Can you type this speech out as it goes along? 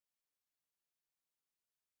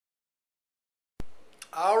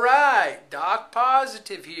All right, Doc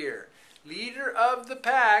Pawsitive here, leader of the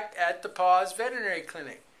pack at the PAWS Veterinary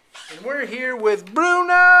Clinic. And we're here with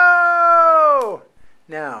Bruno!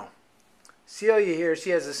 Now, Celia here, she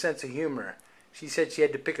has a sense of humor. She said she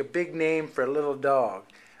had to pick a big name for a little dog.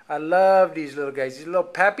 I love these little guys, these little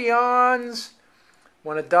Papillons.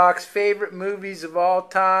 One of Doc's favorite movies of all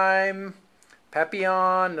time.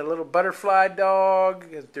 Papillon, the little butterfly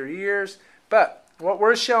dog with their ears. But what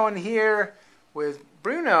we're showing here with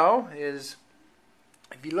Bruno is,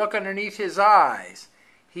 if you look underneath his eyes,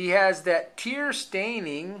 he has that tear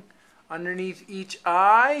staining underneath each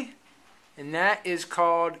eye, and that is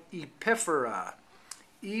called Epiphora.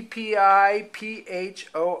 E-P-I-P-H-O-R-A.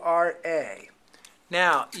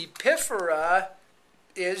 Now, Epiphora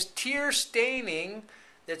is tear staining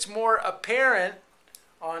that's more apparent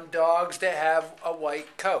on dogs that have a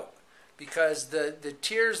white coat because the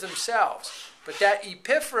tears themselves. But that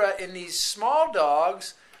Epiphora in these small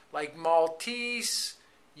dogs like Maltese,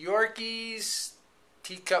 Yorkies,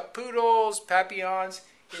 teacup poodles, Papillons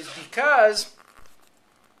is because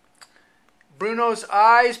Bruno's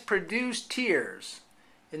eyes produce tears.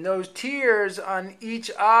 And those tears on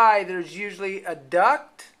each eye, there's usually a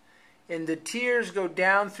duct, and the tears go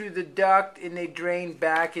down through the duct and they drain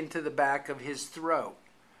back into the back of his throat.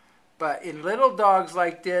 But in little dogs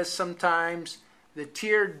like this, sometimes the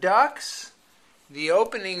tear ducts, the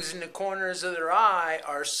openings in the corners of their eye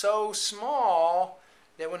are so small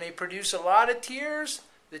that when they produce a lot of tears,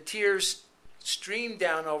 the tears stream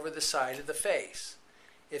down over the side of the face.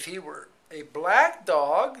 If he were a black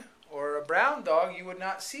dog or a brown dog, you would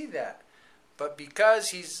not see that. But because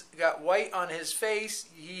he's got white on his face,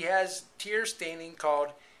 he has tear staining called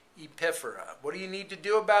Epiphora. What do you need to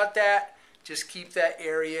do about that? Just keep that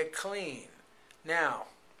area clean. Now,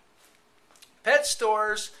 pet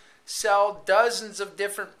stores sell dozens of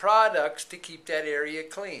different products to keep that area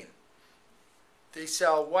clean. They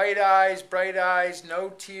sell white eyes, bright eyes,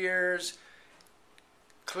 no tears,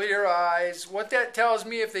 clear eyes. What that tells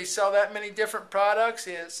me, if they sell that many different products,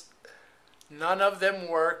 is none of them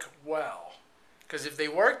work well. Because if they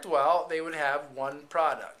worked well, they would have one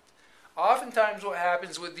product. Oftentimes what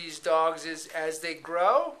happens with these dogs is as they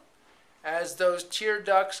grow, as those tear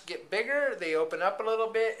ducts get bigger, they open up a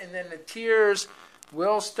little bit, and then the tears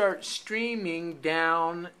will start streaming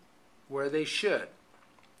down where they should.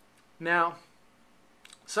 Now,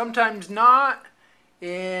 sometimes not,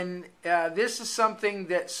 and this is something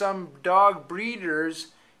that some dog breeders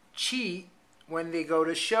cheat when they go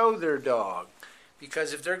to show their dog.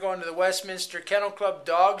 Because if they're going to the Westminster Kennel Club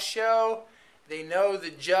Dog Show, they know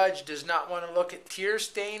the judge does not want to look at tear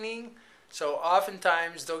staining, so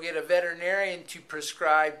oftentimes they'll get a veterinarian to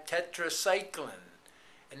prescribe tetracycline.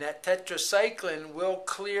 And that tetracycline will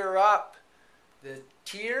clear up the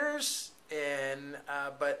tears,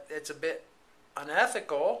 but it's a bit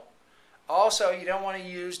unethical. Also, you don't want to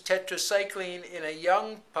use tetracycline in a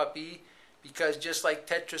young puppy because just like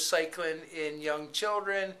tetracycline in young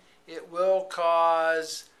children, it will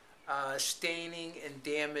cause staining and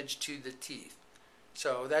damage to the teeth.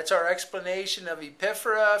 So that's our explanation of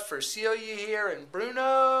Epiphora for Celia here and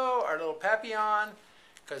Bruno, our little Papillon,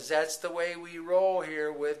 because that's the way we roll here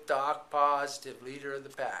with Doc Pawsitive, leader of the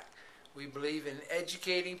pack. We believe in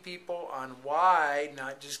educating people on why,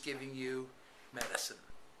 not just giving you medicine.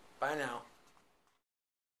 Bye now.